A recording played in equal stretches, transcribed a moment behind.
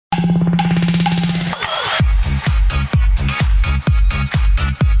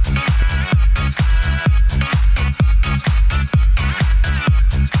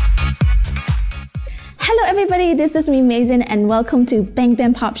this is me, Mason, and welcome to Bang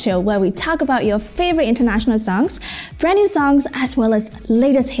Bang Pop Show, where we talk about your favorite international songs, brand new songs, as well as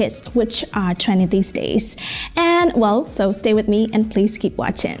latest hits, which are trending these days. And well, so stay with me and please keep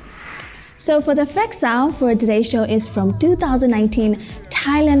watching. So for the first sound for today's show is from 2019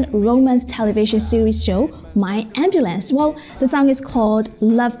 Thailand romance television series show My Ambulance. Well, the song is called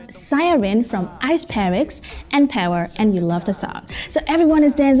Love Siren from Ice Parix and Power, and you love the song. So everyone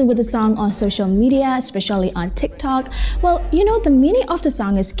is dancing with the song on social media, especially on TikTok. Well, you know, the meaning of the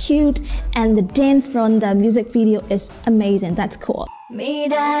song is cute and the dance from the music video is amazing. That's cool.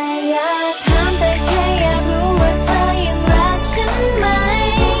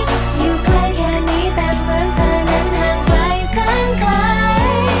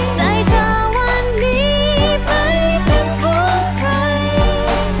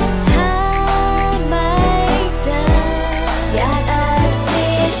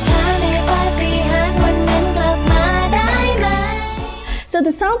 So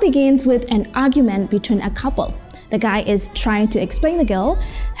the song begins with an argument between a couple. The guy is trying to explain the girl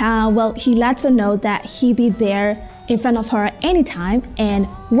how, he lets her know that he'll be there in front of her anytime, and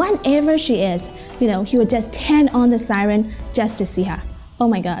whenever she is, he would just turn on the siren just to see her. Oh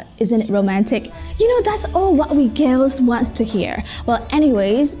my god, isn't it romantic? That's all what we girls want to hear. Well,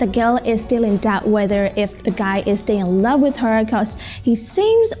 anyways, the girl is still in doubt whether if the guy is staying in love with her because he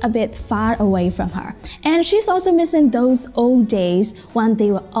seems a bit far away from her. And she's also missing those old days when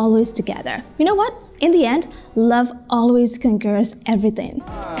they were always together. You know what? In the end, love always conquers everything.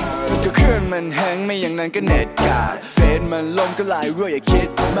 ก็เครื่องมันแห้งไม่อย่างนั้นก็เน็ตขาดเฟซมันลงก็ไลน์รั่วอย่าคิด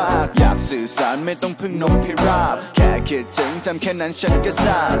มากอยากสื่อสารไม่ต้องพึ่งนกพิราบแค่คิดถึงทำแค่นั้นฉันก็ท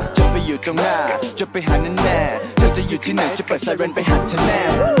ราบจะไปอยู่ตรงหน้าจะไปหาแน่แน่เธอจะอยู่ที่ไหนจะเปิดไซเรนไปหาเธอแน่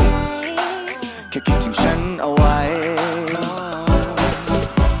แค่คิดถึงฉันเอาไว้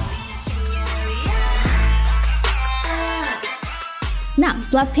Now,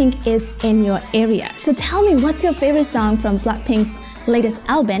 Blackpink is in your area. So tell me, what's your favorite song from Blackpink's latest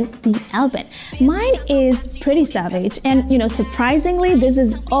album, The Album? Mine is Pretty Savage, and surprisingly, this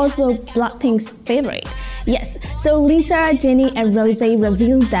is also Blackpink's favorite. Yes, so Lisa, Jennie, and Rose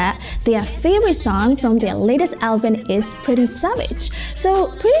revealed that their favorite song from their latest album is Pretty Savage.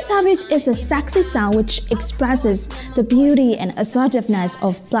 So Pretty Savage is a sexy sound which expresses the beauty and assertiveness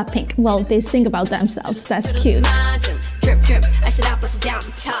of Blackpink. Well, they sing about themselves. That's cute. Drip, drip, I said up, I said down,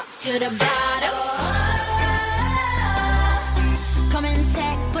 top to the bottom. Come and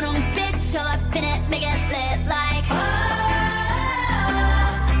take, put on bitch, all up in it, make it lit like.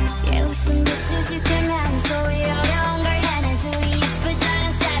 Yeah, with some bitches you can run, so you're younger, hand into a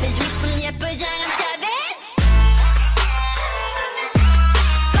vagina savage, with some vagina savage.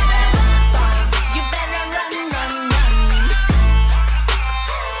 You better run, run, run.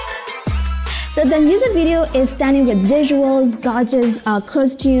 So the music video is stunning with visuals, gorgeous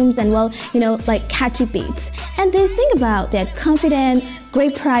costumes, and like catchy beats. And they sing about their confident,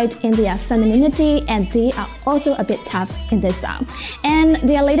 great pride in their femininity, and they are also a bit tough in this song. And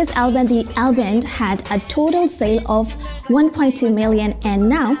their latest album, The Album, had a total sale of 1.2 million, and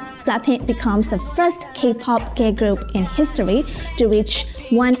now Blackpink becomes the first K-pop girl group in history to reach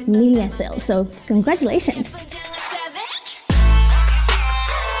 1 million sales. So congratulations!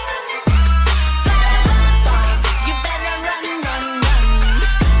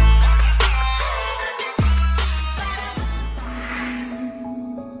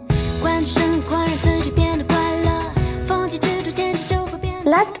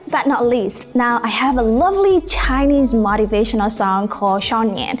 Last but not least, now I have a lovely Chinese motivational song called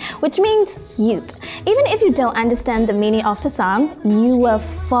Xiaonian, which means youth. Even if you don't understand the meaning of the song, you will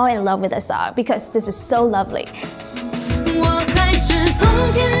fall in love with the song because this is so lovely.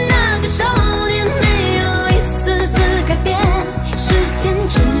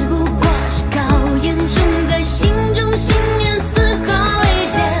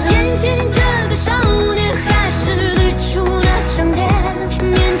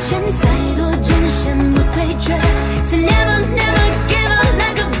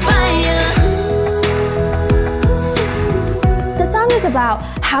 About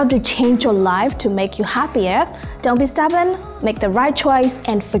how to change your life to make you happier. Don't be stubborn, make the right choice,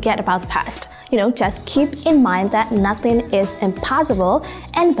 and forget about the past. Just keep in mind that nothing is impossible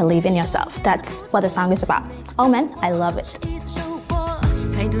and believe in yourself. That's what the song is about. Oh man, I love it.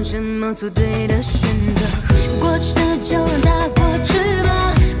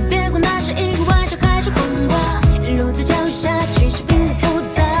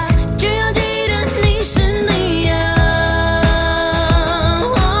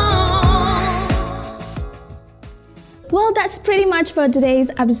 Well, that's pretty much for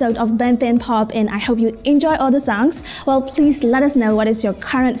today's episode of Ben Ben Pop, and I hope you enjoy all the songs. Well, please let us know what is your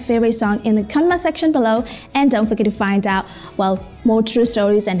current favorite song in the comment section below, and don't forget to find out, well, more true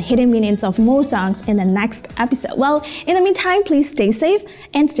stories and hidden meanings of more songs in the next episode. Well, in the meantime, please stay safe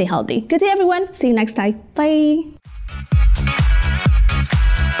and stay healthy. Good day, everyone. See you next time. Bye.